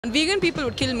Vegan people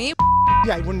would kill me.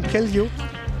 Yeah, I wouldn't kill you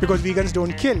because vegans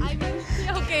don't kill. I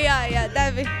mean, okay, yeah,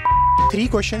 that way. 3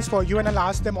 questions for you and I'll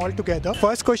ask them all together.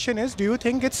 First question is, do you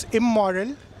think it's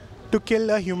immoral to kill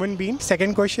a human being?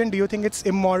 Second question, do you think it's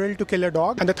immoral to kill a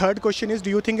dog? And the third question is, do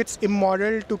you think it's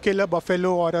immoral to kill a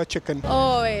buffalo or a chicken?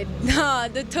 Oh wait,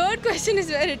 the third question is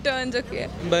where it turns, okay.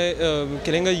 By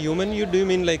killing a human, do you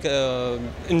mean like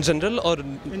in general or?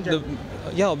 In general.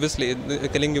 Yeah, obviously,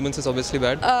 killing humans is obviously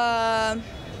bad.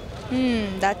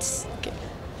 That's okay.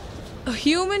 A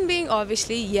human being,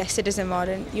 obviously, yes, it is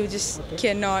immoral. You just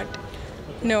cannot.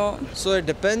 No. So it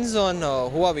depends on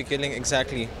who are we killing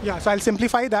exactly. Yeah, so I'll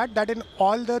simplify that in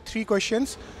all the 3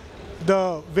 questions,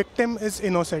 the victim is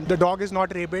innocent. The dog is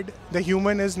not rabid, the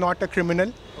human is not a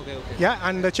criminal. Okay. Yeah,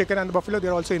 and the chicken and the buffalo,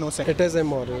 they're also innocent. It is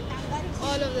immoral.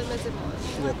 All of them is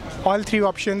immoral. Yep. All 3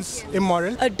 options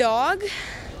immoral. A dog,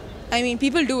 I mean,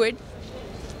 people do it.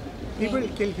 People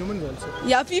kill humans also.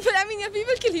 Yeah, people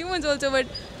kill humans also, but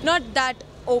not that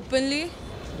openly.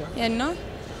 Yeah, no.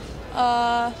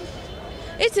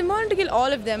 It's immoral to kill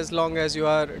all of them. As long as you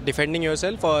are defending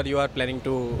yourself or you are planning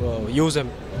to use them,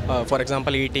 for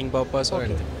example, eating purpose or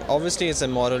anything. Obviously, it's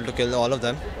immoral to kill all of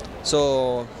them.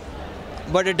 So,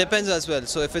 but it depends as well.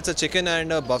 So if it's a chicken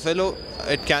and a buffalo,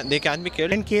 they can be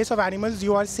killed. In case of animals,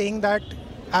 you are saying that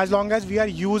as long as we are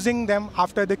using them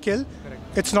after the kill,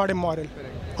 it's not immoral.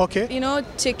 Okay. You know,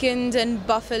 chickens and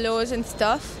buffaloes and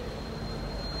stuff.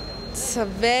 It's a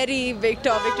very big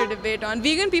topic to debate on.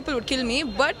 Vegan people would kill me,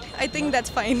 but I think that's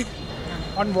fine.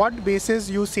 On what basis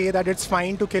you say that it's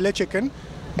fine to kill a chicken,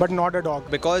 but not a dog?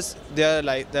 Because they're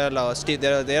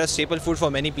a staple food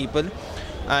for many people,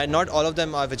 and not all of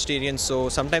them are vegetarians. So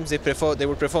sometimes they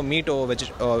would prefer meat over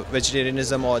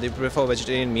vegetarianism, or they prefer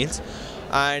vegetarian meals.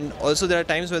 And also there are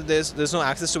times when there's no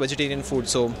access to vegetarian food,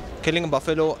 so killing a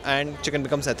buffalo and chicken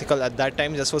becomes ethical at that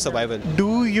time just for survival.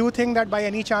 Do you think that by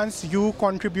any chance you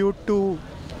contribute to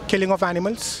killing of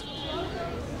animals?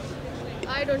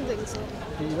 I don't think so.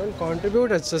 We don't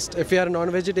contribute, it's just if we are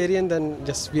non-vegetarian then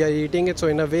just we are eating it, so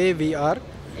in a way we are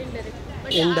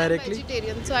Indirectly. I'm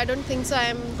vegetarian, so I don't think so I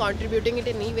am contributing it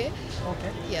in any way.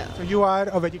 Okay. Yeah. So you are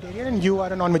a vegetarian and you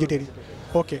are a non-vegetarian.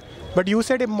 Okay. But you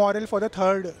said immoral for the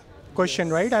third question,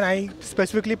 right? And I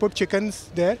specifically put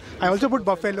chickens there. I also put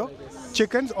buffalo,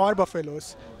 chickens or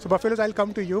buffaloes. So buffaloes I'll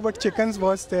come to you, but chickens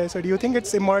was there. So do you think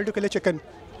it's immoral to kill a chicken?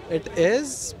 It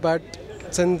is, but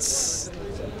since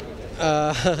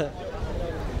I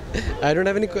don't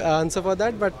have any answer for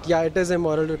that, but yeah, it is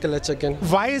immoral to kill a chicken.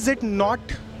 Why is it not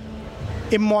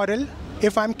immoral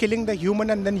if I'm killing the human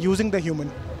and then using the human?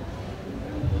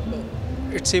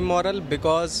 It's immoral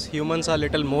because humans are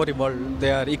little more evolved.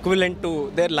 They are equivalent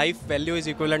to, their life value is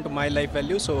equivalent to my life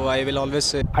value, so I will always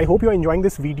say. I hope you're enjoying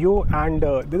this video, and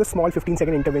there's a small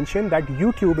 15-second intervention that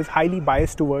YouTube is highly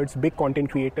biased towards big content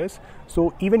creators.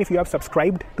 So even if you have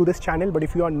subscribed to this channel, but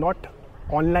if you are not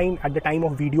online at the time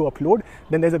of video upload,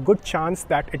 then there's a good chance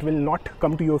that it will not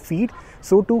come to your feed.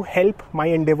 So to help my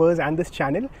endeavors and this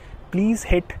channel, please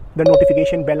hit the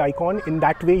notification bell icon. In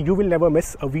that way, you will never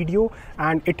miss a video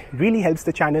and it really helps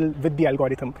the channel with the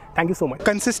algorithm. Thank you so much.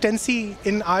 Consistency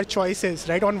in our choices,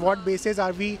 right? On what basis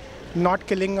are we not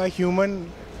killing a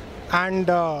human and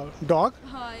a dog,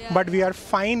 but we are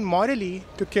fine morally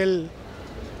to kill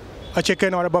a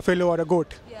chicken or a buffalo or a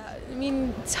goat? Yeah, I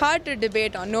mean, it's hard to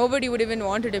debate on. Nobody would even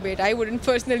want to debate. I wouldn't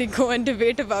personally go and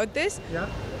debate about this. Yeah.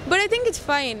 But I think it's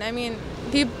fine. I mean,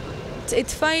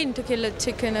 it's fine to kill a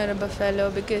chicken or a buffalo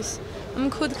because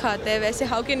hum khud khate hai. Waise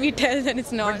how can we tell that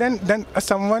it's not? But then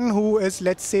someone who is,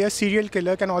 let's say, a serial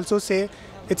killer can also say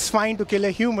it's fine to kill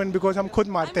a human because hum khud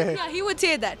marte hai. Yeah, he would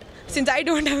say that. Since I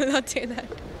don't, I will not say that.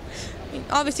 I mean,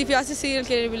 obviously, if you ask a serial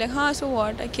killer, he'll be like, so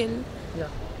what? I kill. Yeah.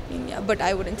 I mean, yeah, but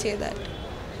I wouldn't say that.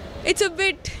 It's a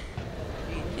bit,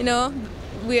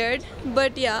 weird.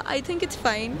 But yeah, I think it's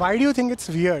fine. Why do you think it's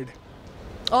weird?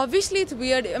 Obviously, it's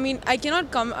weird. I mean, I cannot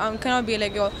be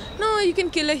like, no, you can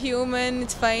kill a human,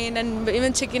 it's fine, and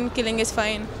even chicken killing is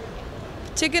fine.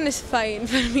 Chicken is fine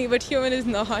for me, but human is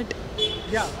not.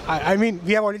 Yeah, I mean,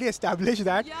 we have already established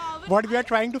that. Yeah, but we are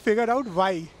trying to figure out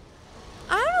why.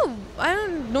 I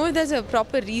don't know if there's a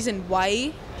proper reason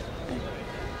why.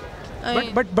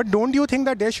 But don't you think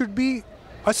that there should be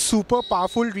a super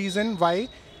powerful reason why?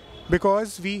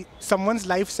 Because someone's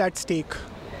life's at stake.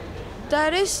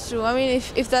 That is true. I mean,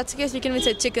 if that's the case, we can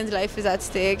say chicken's life is at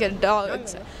stake and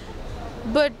dogs. Yeah.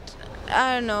 But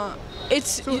I don't know.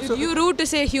 It's you rude to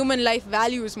say human life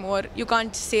values more. You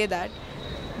can't say that.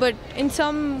 But in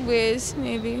some ways,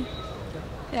 maybe.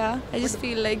 Yeah, I just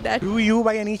feel like that. Do you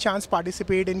by any chance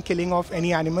participate in killing of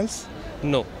any animals?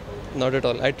 No. not at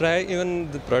all. I try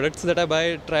even the products that I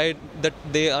buy, try that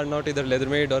they are not either leather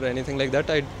made or anything like that.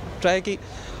 I try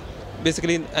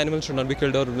basically animals should not be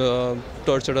killed or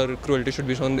tortured or cruelty should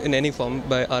be shown in any form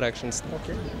by our actions.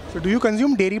 Okay. So do you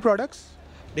consume dairy products?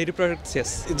 Dairy products,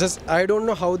 yes. It's just I don't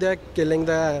know how they are killing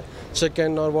the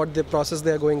chicken or what the process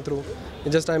they are going through.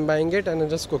 It's just I'm buying it and I'm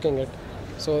just cooking it.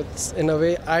 So it's, in a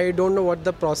way, I don't know what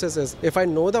the process is. If I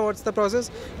know what's the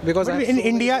process, because in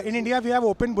India we have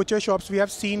open butcher shops. We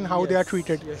have seen how they are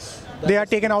treated. Yes, they are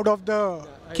taken out of the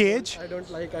cage. I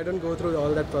don't go through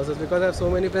all that process because I have so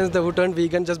many friends who turned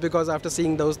vegan just because after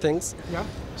seeing those things. Yeah.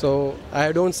 So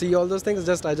I don't see all those things.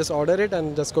 I just order it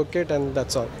and just cook it and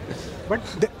that's all.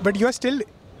 But you are still,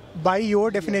 by your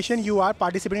definition, you are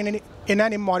participating in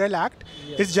an immoral act.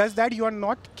 Yes. It's just that you are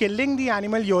not killing the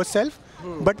animal yourself,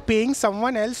 but paying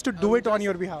someone else to do it on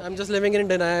your behalf. I'm just living in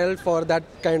denial for that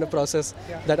kind of process,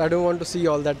 that I don't want to see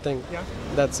all that thing. Yeah.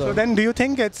 That's all. So then do you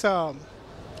think it's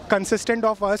consistent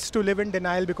of us to live in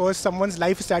denial because someone's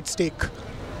life is at stake?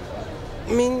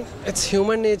 I mean, it's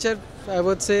human nature, I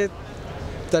would say,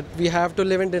 that we have to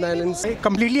live in denial. I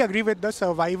completely agree with the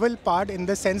survival part in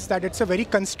the sense that it's a very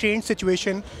constrained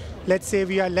situation. Let's say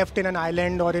we are left in an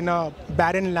island or in a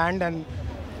barren land and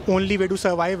only way to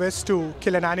survive is to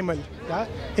kill an animal. Yeah?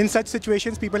 In such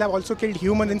situations, people have also killed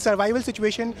humans. In survival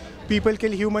situation, people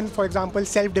kill humans. For example,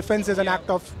 self-defense is an act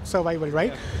of survival,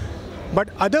 right? But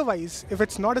otherwise, if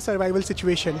it's not a survival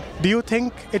situation, do you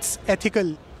think it's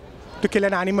ethical to kill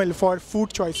an animal for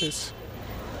food choices?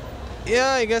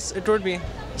 Yeah, I guess it would be.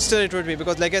 Still, it would be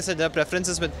because, like I said, there are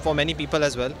preferences for many people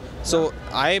as well. So,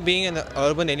 I being an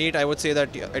urban elite, I would say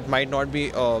that it might not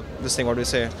be this thing. What do you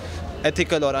say?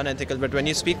 Ethical or unethical, but when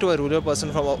you speak to a rural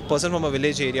person from a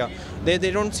village area, they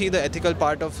don't see the ethical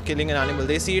part of killing an animal.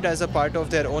 They see it as a part of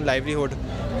their own livelihood,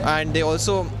 and they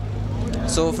also,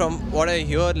 so from what I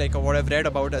hear, like what I've read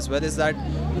about as well, is that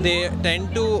they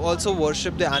tend to also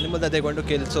worship the animal that they're going to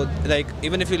kill. So like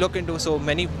even if you look into so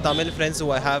many Tamil friends who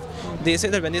I have, they say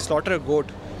that when they slaughter a goat,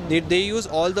 they use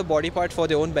all the body part for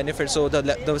their own benefit. So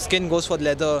the skin goes for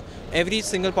leather, every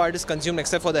single part is consumed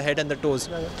except for the head and the toes.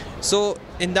 So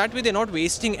in that way they're not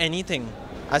wasting anything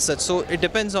as such. So it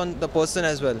depends on the person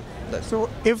as well. So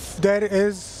if there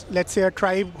is, let's say, a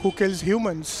tribe who kills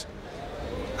humans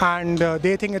and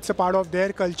they think it's a part of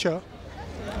their culture,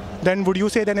 then would you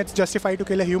say then it's justified to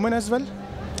kill a human as well?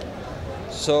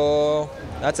 So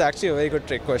that's actually a very good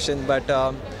trick question, but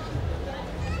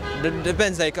it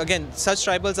depends. Like again, such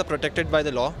tribals are protected by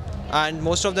the law, and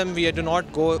most of them we do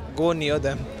not go near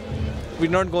them. We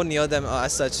do not go near them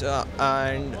as such,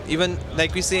 and even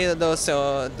like we say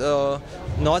the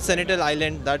North Sentinel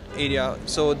Island, that area.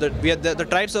 So the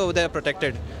tribes over there are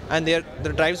protected, and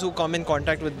the tribes who come in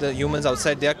contact with the humans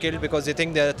outside, they are killed because they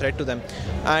think they are a threat to them.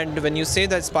 And when you say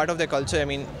that it's part of their culture, I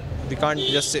mean, we can't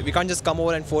just come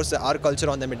over and force our culture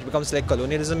on them. It becomes like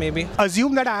colonialism maybe.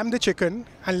 Assume that I am the chicken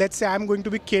and let's say I am going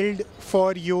to be killed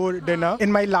for your dinner.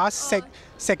 In my last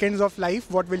seconds of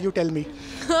life, what will you tell me?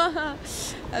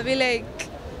 I'll be like...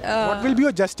 what will be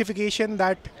your justification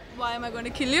that... Why am I going to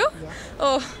kill you? Yeah.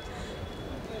 Oh,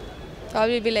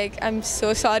 probably be like, I'm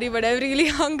so sorry, but I'm really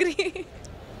hungry.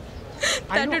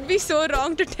 That would be so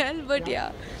wrong to tell, but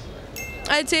yeah.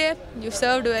 I'd say, you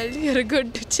served well, you're a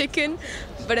good chicken,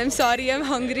 but I'm sorry, I'm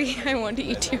hungry, I want to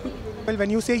eat you. Well, when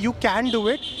you say you can do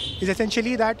it, it's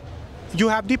essentially that you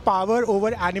have the power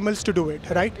over animals to do it,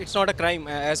 right? It's not a crime,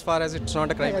 as far as it's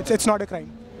not a crime. It's not a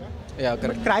crime. Yeah,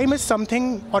 correct. But crime is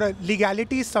something, or a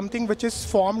legality is something which is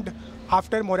formed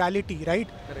after morality, right?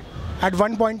 Correct. At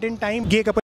one point in time, gay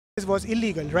couple was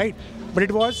illegal, right? But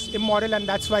it was immoral, and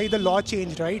that's why the law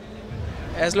changed, right?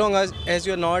 As long as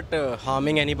you're not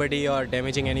harming anybody or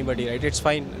damaging anybody, right? It's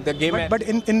fine. The game. But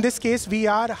in this case, we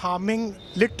are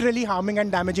literally harming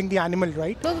and damaging the animal,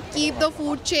 right? No, keep the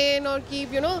food chain or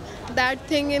keep, that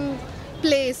thing in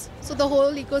place. So the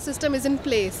whole ecosystem is in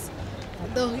place.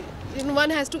 One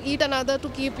has to eat another to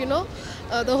keep, the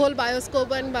whole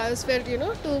bioscope and biosphere,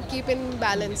 to keep in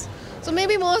balance. So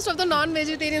maybe most of the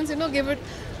non-vegetarians, give it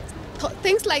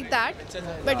things like that.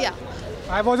 But yeah.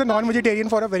 I was a non-vegetarian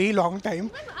for a very long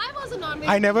time. I was a non-vegetarian.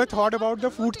 I never thought about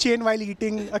the food chain while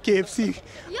eating a KFC.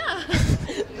 Yeah.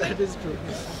 That is true.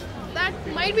 That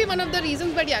might be one of the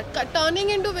reasons, but yeah,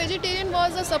 turning into vegetarian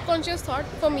was a subconscious thought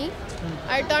for me.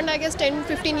 I turned, I guess,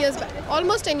 10-15 years back,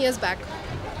 almost 10 years back,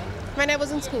 when I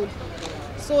was in school.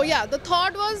 So yeah, the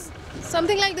thought was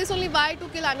something like this only, why to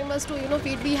kill animals to,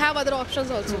 feed? We have other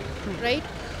options also, right?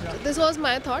 So this was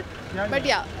my thought. But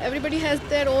yeah, everybody has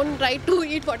their own right to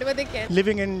eat whatever they can.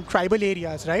 Living in tribal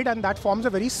areas, right? And that forms a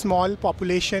very small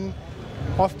population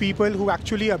of people who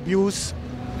actually abuse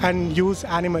and use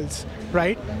animals,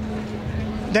 right?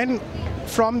 then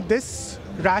from this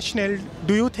rationale,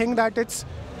 do you think that it's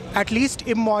at least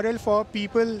immoral for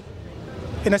people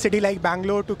in a city like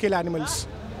Bangalore to kill animals?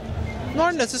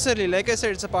 Not necessarily. Like I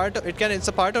said, it's a part of it's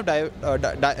a part of diet.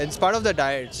 It's part of the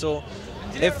diet. So,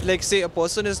 if like say a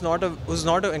person is who's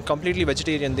not a completely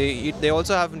vegetarian, they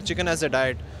also have chicken as a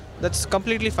diet. That's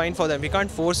completely fine for them. We can't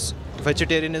force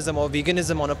vegetarianism or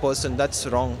veganism on a person. That's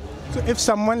wrong. So if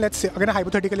someone, let's say, again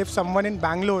hypothetical, if someone in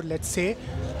Bangalore, let's say,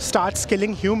 starts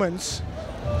killing humans,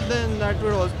 then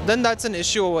that's an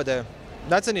issue over there.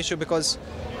 That's an issue because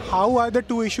how are the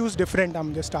two issues different?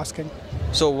 I'm just asking.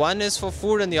 So one is for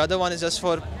food and the other one is just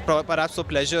for perhaps for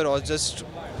pleasure or just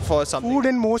for something. Food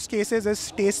in most cases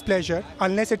is taste pleasure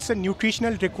unless it's a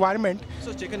nutritional requirement.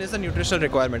 So chicken is a nutritional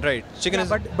requirement, right?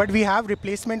 But we have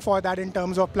replacement for that in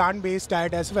terms of plant-based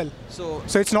diet as well. So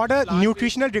it's not a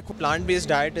nutritional requirement. Plant-based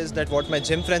diet is that what my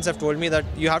gym friends have told me, that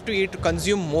you have to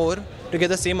consume more to get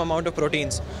the same amount of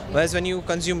proteins. Whereas when you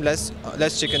consume less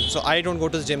chicken, so I don't go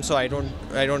to the gym, so I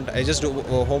just do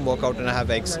home workout and I have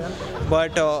eggs.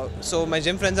 But so my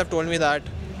gym friends have told me that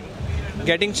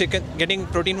getting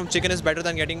protein from chicken is better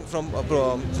than getting from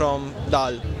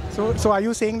dal. So are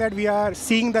you saying that we are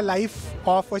seeing the life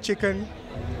of a chicken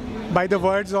by the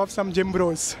words of some gym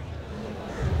bros?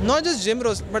 Not just gym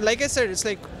bros, but like I said, it's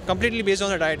like completely based on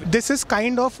the diet. This is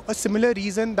kind of a similar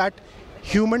reason that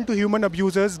human-to-human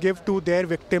abusers give to their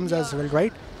victims as well,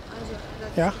 right?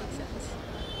 Yeah.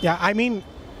 Yeah, I mean,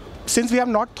 since we have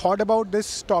not thought about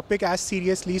this topic as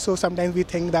seriously, so sometimes we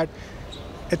think that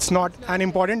it's not an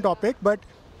important topic, but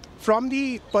from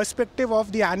the perspective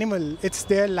of the animal, it's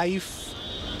their life,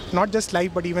 not just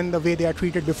life, but even the way they are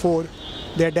treated before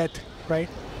their death, right?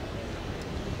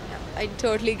 I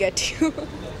totally get you.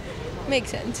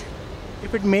 Makes sense.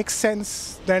 If it makes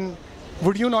sense, then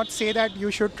would you not say that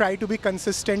you should try to be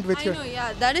consistent with your... I know,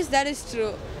 yeah, that is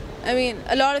true. I mean,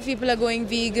 a lot of people are going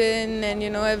vegan and,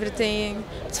 everything.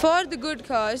 It's for the good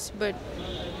cause, but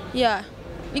yeah,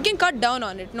 you can cut down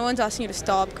on it. No one's asking you to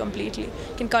stop completely.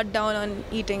 You can cut down on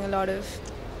eating a lot of,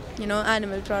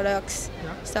 animal products,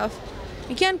 stuff.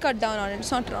 You can cut down on it.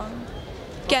 It's not wrong.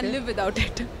 You can live without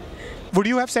it. Would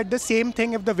you have said the same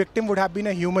thing if the victim would have been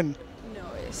a human?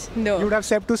 No. You would have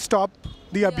said to stop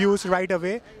the abuse right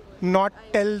away, not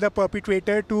tell the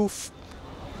perpetrator to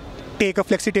take a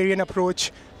flexitarian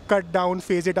approach, cut down,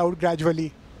 phase it out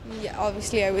gradually. Yeah,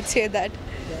 obviously I would say that.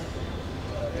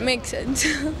 Makes sense.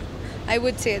 I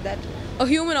would say that. A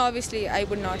human, obviously, I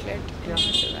would not let do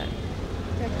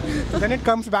that. Then it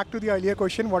comes back to the earlier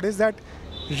question, what is that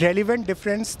relevant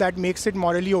difference that makes it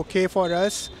morally okay for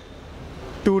us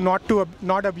to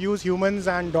not abuse humans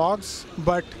and dogs,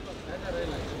 but...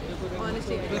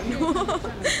 Honestly, I don't know.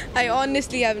 I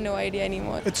honestly have no idea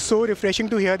anymore. It's so refreshing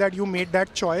to hear that you made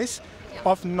that choice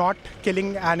of not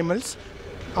killing animals.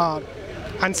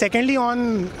 And secondly,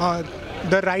 on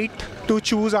the right to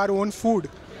choose our own food.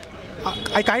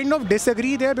 I kind of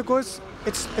disagree there because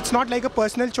it's not like a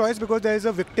personal choice because there is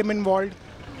a victim involved.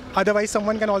 Otherwise,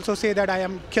 someone can also say that I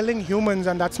am killing humans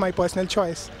and that's my personal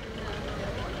choice.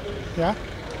 Yeah.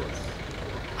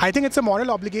 I think it's a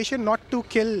moral obligation not to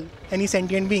kill any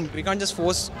sentient being. We can't just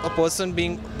force a person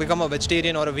become a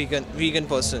vegetarian or a vegan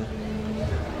person.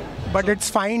 But it's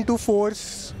fine to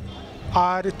force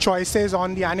our choices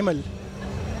on the animal.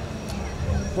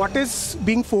 What is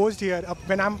being forced here?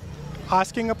 When I'm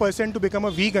asking a person to become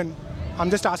a vegan,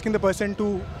 I'm just asking the person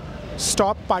to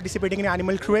stop participating in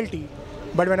animal cruelty.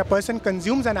 But when a person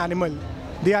consumes an animal,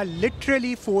 they are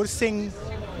literally forcing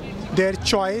their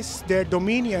choice, their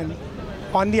dominion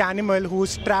on the animal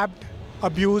who's trapped,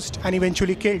 abused, and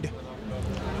eventually killed.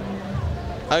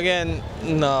 Again,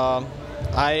 no,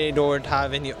 I don't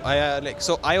have any.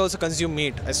 So I also consume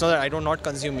meat. It's not that I do not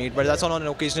consume meat, but that's on an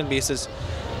occasional basis.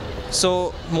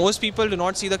 So most people do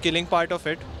not see the killing part of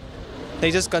it. They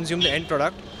just consume the end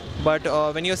product. But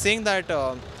when you're saying that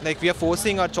we are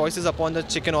forcing our choices upon the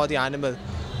chicken or the animal,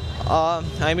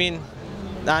 I mean,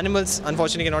 the animals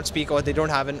unfortunately cannot speak, or they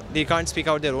can't speak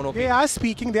out their own opinion. They are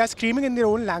speaking, they are screaming in their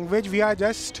own language. We are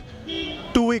just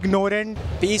too ignorant.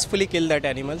 Peacefully kill that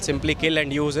animal, simply kill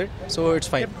and use it, so it's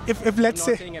fine. If let's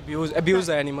say abuse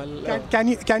the animal.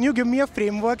 Can you give me a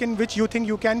framework in which you think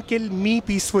you can kill me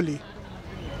peacefully?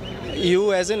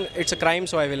 You as in it's a crime,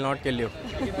 so I will not kill you.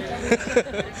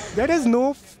 There is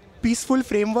no peaceful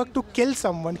framework to kill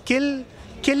someone.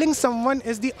 Killing someone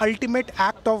is the ultimate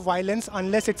act of violence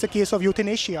unless it's a case of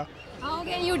euthanasia. How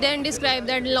can you then describe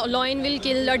that lion will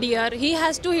kill a deer? He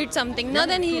has to hit something, no,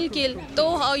 then he'll kill.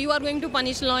 So how you are going to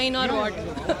punish lion or what?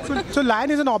 So lion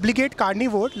is an obligate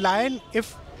carnivore. Lion,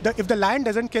 if the lion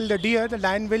doesn't kill the deer, the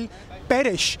lion will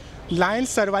perish. Lion's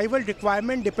survival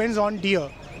requirement depends on deer.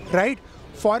 right?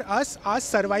 For us, our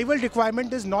survival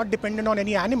requirement is not dependent on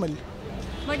any animal.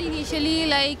 But initially,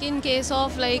 like in case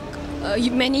of like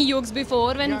many yugs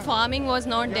before, when farming was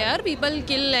not there, people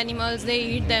kill animals, they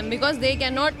eat them because they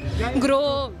cannot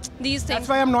grow these things. That's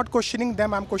why I'm not questioning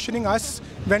them, I'm questioning us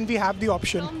when we have the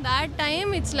option. From that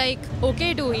time, it's like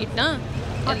okay to eat, na?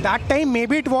 At that time,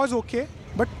 maybe it was okay,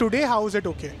 but today, how is it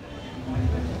okay?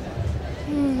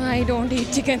 I don't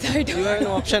eat chicken. I don't. You have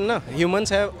no option, na?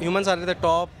 Humans are at the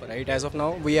top, right? As of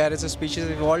now, we are as a species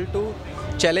evolved to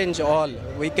challenge all.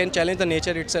 We can challenge the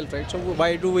nature itself, right? So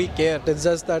why do we care? It's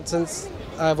just that since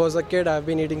I was a kid, I've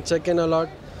been eating chicken a lot.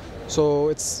 So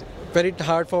it's very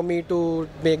hard for me to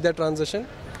make that transition.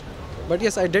 But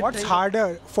yes, I did. What's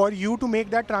harder, for you to make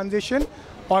that transition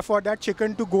or for that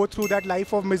chicken to go through that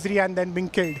life of misery and then being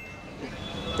killed?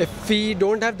 If we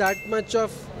don't have that much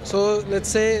of, so let's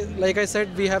say, like I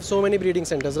said, we have so many breeding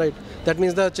centers, right? That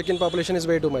means the chicken population is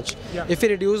way too much. Yeah. If we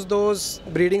reduce those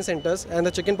breeding centers and the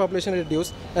chicken population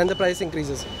reduce and the price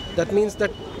increases, that means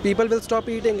that people will stop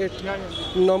eating it.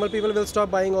 Normal people will stop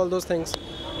buying all those things.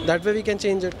 That way we can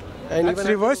change it. And that's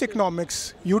reverse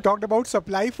economics. You talked about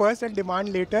supply first and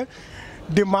demand later.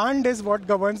 Demand is what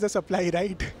governs the supply,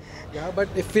 right? Yeah, but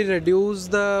if we reduce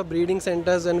the breeding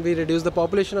centers and we reduce the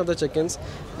population of the chickens,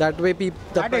 that way people...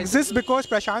 That exists because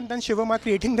Prashant and Shivam are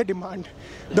creating the demand.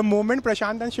 The moment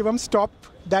Prashant and Shivam stop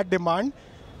that demand,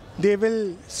 they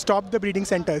will stop the breeding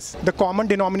centers. The common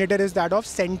denominator is that of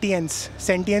sentience.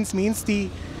 Sentience means the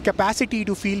capacity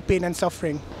to feel pain and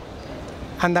suffering.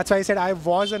 And that's why I said I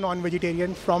was a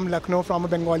non-vegetarian from Lucknow, from a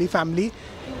Bengali family.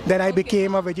 Then I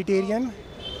became a vegetarian,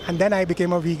 and then I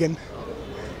became a vegan.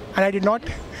 And I did not...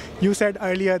 You said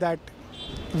earlier that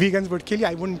vegans would kill you.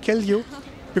 I wouldn't kill you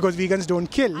because vegans don't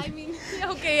kill. I mean,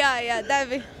 okay,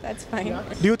 that's fine. Yeah.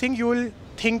 Do you think you will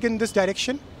think in this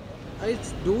direction? I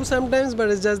do sometimes,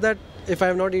 but it's just that if I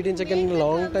have not eaten chicken in a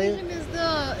long time.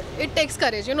 It takes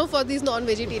courage, you know, for these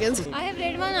non-vegetarians. I have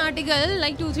read one article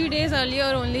like 2-3 days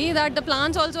earlier only that the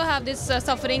plants also have this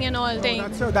suffering and all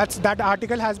things. That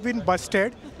article has been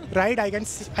busted. Right, I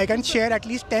can share at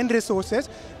least 10 resources.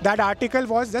 That article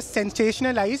was just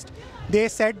sensationalized. They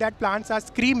said that plants are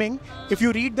screaming. If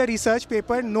you read the research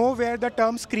paper, nowhere the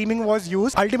term screaming was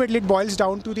used. Ultimately, it boils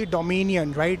down to the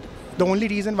dominion, right? The only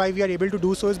reason why we are able to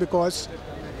do so is because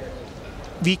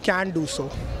we can do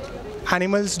so.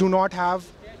 Animals do not have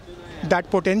that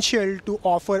potential to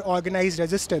offer organized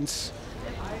resistance.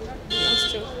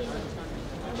 That's true.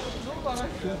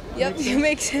 Yep, it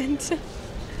makes sense.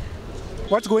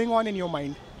 What's going on in your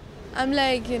mind? I'm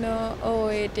like, oh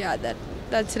wait, yeah,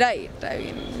 that's right. I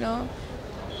mean,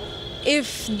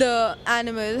 if the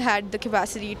animal had the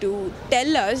capacity to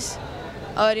tell us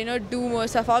or, do more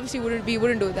stuff, obviously we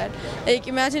wouldn't do that. Like,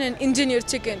 imagine an engineered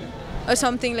chicken or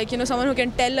something, like, someone who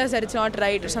can tell us that it's not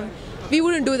right or something. We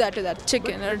wouldn't do that to that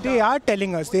chicken. But they are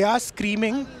telling us, they are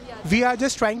screaming. We are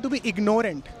just trying to be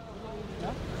ignorant.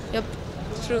 Yep,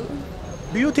 true.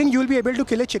 Do you think you will be able to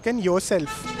kill a chicken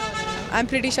yourself? I'm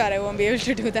pretty sure I won't be able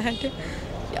to do that.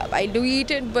 Yeah, I do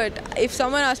eat it, but if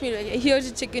someone asks me, like, here's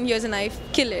a chicken, here's a knife,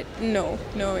 kill it. No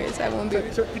ways, I won't be able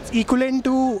to. So it's equivalent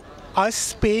to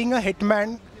us paying a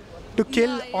hitman to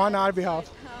kill on our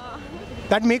behalf.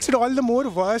 That makes it all the more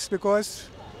worse because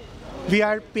we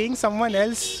are paying someone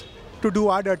else to do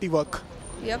our dirty work.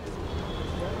 Yep,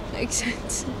 makes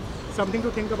sense. Something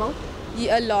to think about?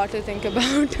 Yeah, a lot to think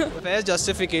about. Fair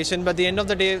justification, but at the end of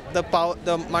the day,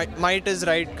 the might is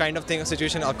right kind of thing,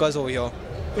 situation occurs over here.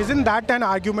 Isn't that an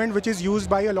argument which is used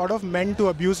by a lot of men to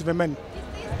abuse women?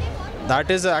 That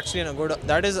is actually a good.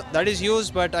 That is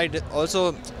used, but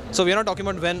also. So we are not talking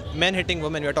about men hitting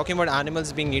women. We are talking about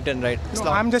animals being eaten, right?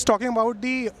 No, I'm just talking about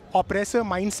the oppressor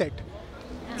mindset.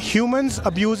 Humans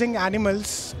abusing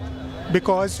animals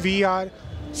because we are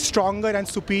stronger and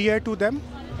superior to them.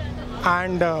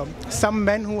 And some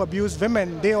men who abuse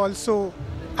women, they also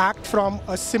act from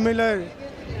a similar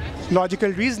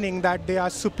logical reasoning that they are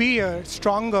superior,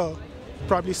 stronger,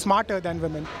 probably smarter than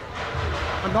women.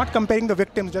 I'm not comparing the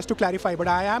victims, just to clarify, but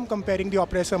I am comparing the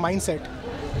oppressor mindset.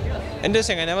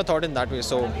 Interesting, I never thought in that way,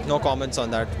 so no comments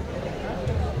on that.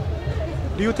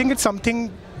 Do you think it's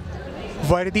something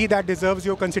worthy that deserves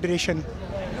your consideration?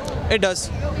 It does.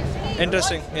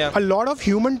 Interesting, yeah. A lot of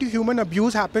human-to-human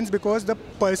abuse happens because the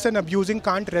person abusing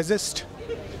can't resist,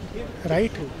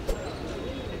 right?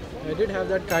 I did have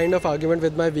that kind of argument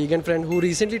with my vegan friend who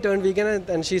recently turned vegan,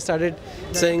 and she started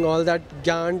saying all that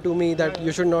gyan to me that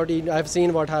you should not eat. I've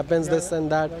seen what happens, this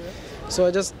and that. So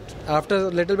I just, after a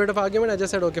little bit of argument, I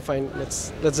just said, okay, fine,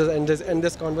 let's just end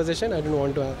this conversation. I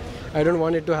don't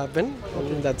want it to happen.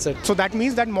 And that's it. So that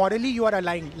means that morally you are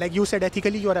aligned, like you said,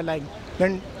 ethically you are aligned.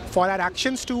 Then for our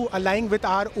actions to align with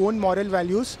our own moral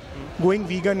values, going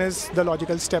vegan is the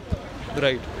logical step.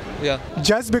 Right. Yeah.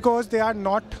 Just because they are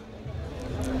not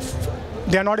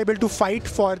able to fight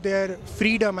for their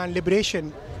freedom and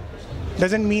liberation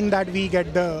doesn't mean that we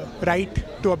get the right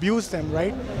to abuse them,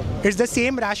 right? It's the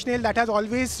same rationale that has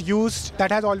always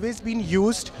been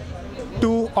used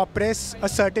to oppress a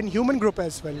certain human group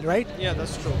as well, right? Yeah,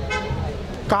 that's true.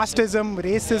 Casteism,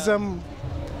 racism,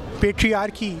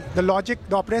 patriarchy,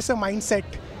 the oppressor mindset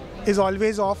is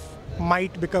always of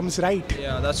might becomes right.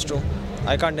 Yeah, that's true.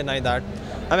 I can't deny that.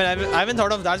 I mean, I haven't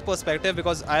thought of that perspective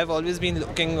because I've always been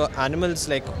looking at animals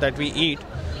like that we eat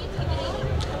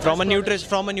from a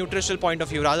nutritional point of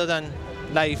view rather than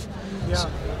life. Yeah,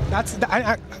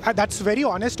 that's very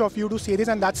honest of you to say this,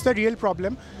 and that's the real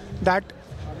problem, that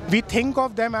we think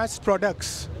of them as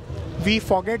products. We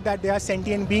forget that they are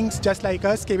sentient beings just like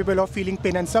us, capable of feeling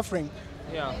pain and suffering.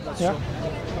 Yeah, that's true.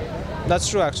 That's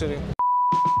true actually.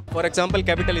 For example,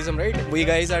 capitalism, right? We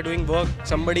guys are doing work,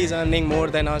 somebody is earning more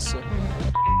than us.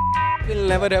 It will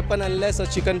never happen unless a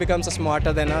chicken becomes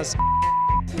smarter than us.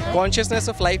 Consciousness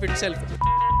of life itself.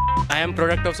 I am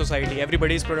product of society,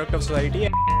 everybody is product of society.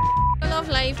 Of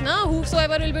life, na,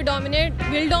 whosoever will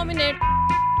dominate.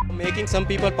 Making some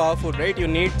people powerful, right? You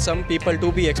need some people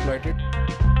to be exploited.